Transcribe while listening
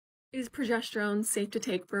Is progesterone safe to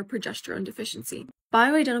take for a progesterone deficiency?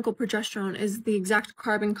 Bioidentical progesterone is the exact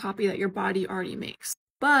carbon copy that your body already makes.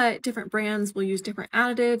 But different brands will use different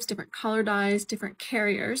additives, different color dyes, different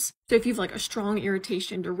carriers. So if you have like a strong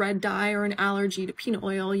irritation to red dye or an allergy to peanut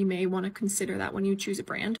oil, you may want to consider that when you choose a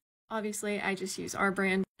brand. Obviously, I just use our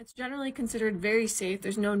brand. It's generally considered very safe.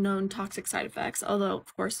 There's no known toxic side effects, although,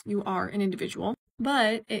 of course, you are an individual.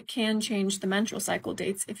 But it can change the menstrual cycle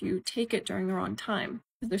dates if you take it during the wrong time.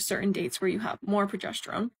 There's certain dates where you have more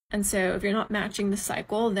progesterone. And so if you're not matching the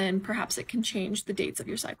cycle, then perhaps it can change the dates of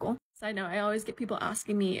your cycle. Side note, I always get people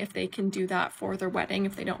asking me if they can do that for their wedding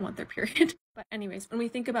if they don't want their period. But anyways, when we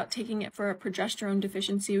think about taking it for a progesterone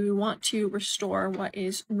deficiency, we want to restore what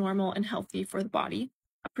is normal and healthy for the body.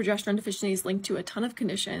 A progesterone deficiency is linked to a ton of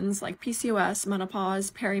conditions like PCOS,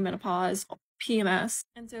 menopause, perimenopause, PMS.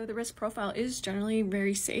 And so the risk profile is generally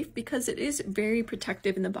very safe because it is very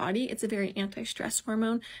protective in the body. It's a very anti-stress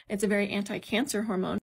hormone. It's a very anti-cancer hormone.